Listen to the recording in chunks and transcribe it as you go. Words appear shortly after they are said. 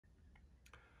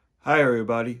Hi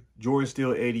everybody, Jordan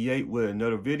Steele 88 with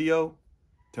another video.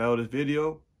 Title of this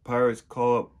video, Pirates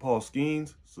call up Paul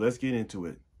Skenes. So let's get into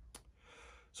it.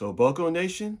 So Bucko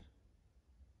Nation,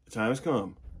 the time has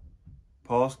come.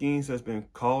 Paul Skenes has been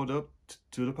called up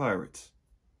to the Pirates.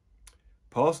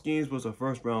 Paul Skenes was a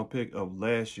first round pick of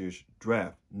last year's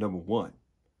draft, #1.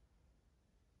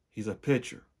 He's a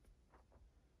pitcher.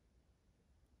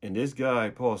 And this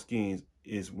guy, Paul Skenes,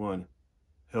 is one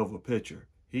hell of a pitcher.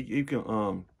 He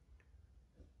can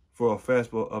for a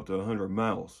fastball up to 100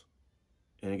 miles.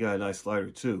 And he got a nice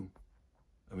slider too.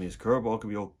 I mean, his curveball could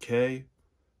be okay,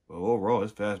 but overall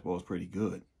his fastball is pretty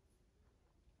good.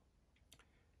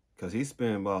 Because he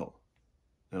spent about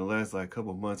in the last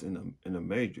couple of months in a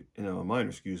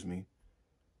minor,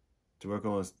 to work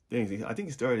on his things. I think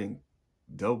he started in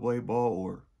AA ball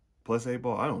or plus A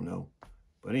ball. I don't know,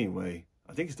 but anyway,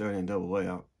 I think he started in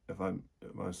AA. If I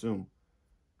assume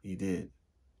he did.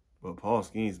 But Paul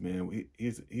Skenes, man,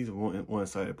 he's a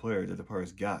one-sided player that the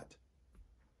Pirates got.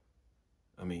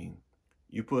 I mean,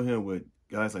 you put him with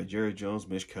guys like Jerry Jones,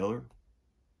 Mitch Keller.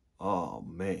 Oh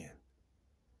man,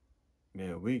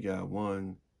 we got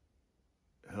one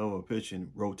hell of a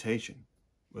pitching rotation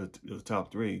with the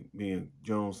top three being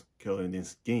Jones, Keller, and then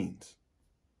Skenes.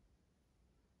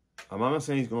 I'm not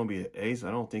saying he's going to be an ace.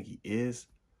 I don't think he is,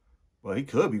 but he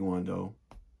could be one though.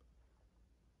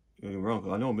 Don't get me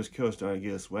wrong, I know Mitch Keller's starting to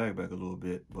get his swag back a little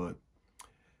bit, but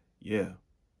yeah.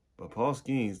 But Paul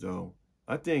Skenes though,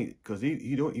 I think because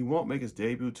he won't make his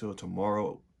debut till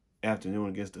tomorrow afternoon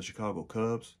against the Chicago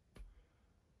Cubs.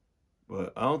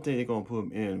 But I don't think they're gonna put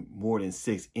him in more than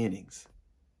 6 innings.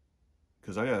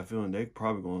 Because I got a feeling they're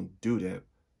probably gonna do that.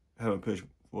 Have him pitch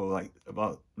for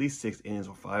about at least 6 innings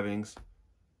or 5 innings.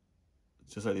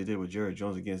 Just like they did with Jerry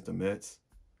Jones against the Mets.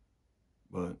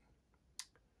 But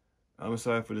I'm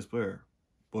excited for this player.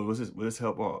 But will this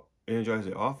help energize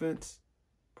the offense?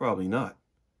 Probably not.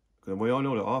 Because we all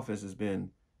know the offense has been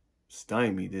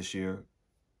stymied this year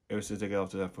ever since they got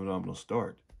off to that phenomenal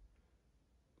start.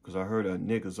 Because I heard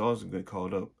Nick is also going to get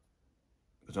called up.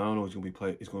 Because I don't know if he's going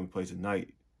to be played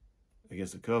tonight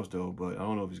against the Cubs, though. But I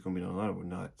don't know if he's going to be on the lineup or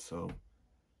not. So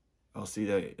I'll see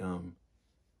that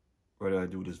right after I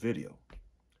do this video.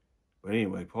 But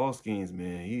anyway, Paul Skenes,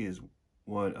 man, he is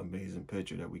one amazing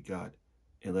pitcher that we got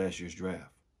in last year's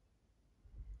draft.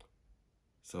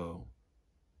 So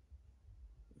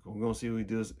we're gonna see what he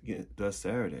does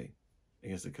Saturday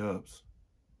against the Cubs.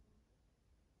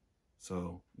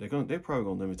 So they're probably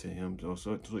gonna limit to him though,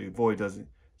 so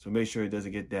make sure he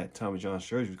doesn't get that Tommy John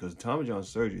surgery, because Tommy John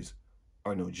surgeries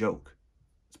are no joke,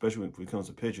 especially when it comes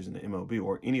to pitchers in the MLB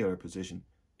or any other position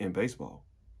in baseball.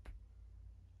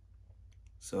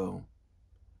 So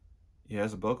yeah,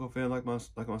 as a Bucko fan like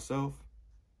myself,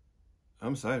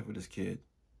 I'm excited for this kid.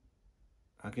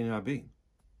 How can I not be?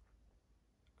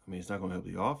 I mean, it's not going to help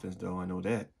the offense, though. I know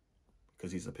that.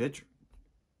 Because he's a pitcher,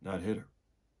 not a hitter.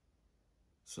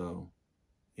 So,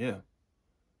 yeah.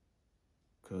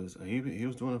 Because he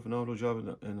was doing a phenomenal job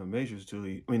in the majors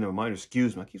the minors,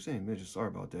 excuse me. I keep saying majors. Sorry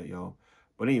about that, y'all.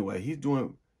 But anyway, he's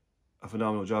doing a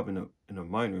phenomenal job in the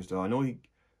minors, though. I know he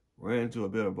ran into a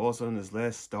bit of ball in his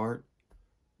last start.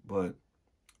 But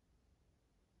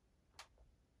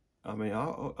I mean, I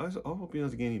hope he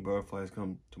doesn't get any butterflies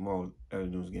come tomorrow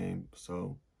afternoon's game.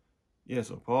 So, yeah,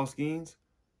 so Paul Skenes,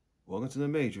 welcome to the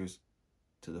majors,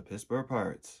 to the Pittsburgh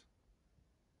Pirates.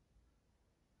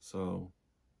 So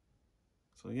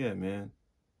yeah, man.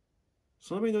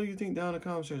 So let me know what you think down in the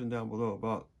comment section down below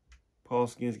about Paul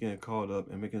Skenes getting called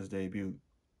up and making his debut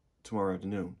tomorrow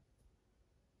afternoon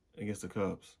against the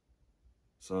Cubs.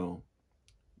 So,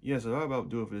 yeah, so that about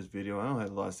do it for this video. I don't have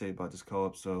a lot to say about this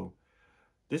call-up, so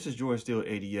this is Jordan Steele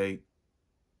 88.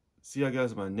 See you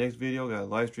guys in my next video. Got a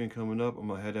live stream coming up. I'm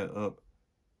going to have that up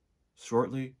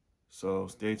shortly, so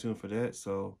stay tuned for that.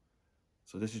 So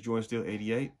this is Jordan Steele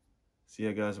 88. See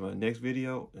you guys in my next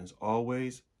video. And as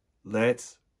always,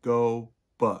 let's go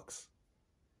Bucks.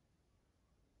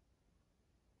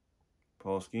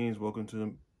 Paul Skenes, welcome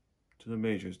to the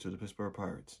majors, to the Pittsburgh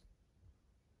Pirates.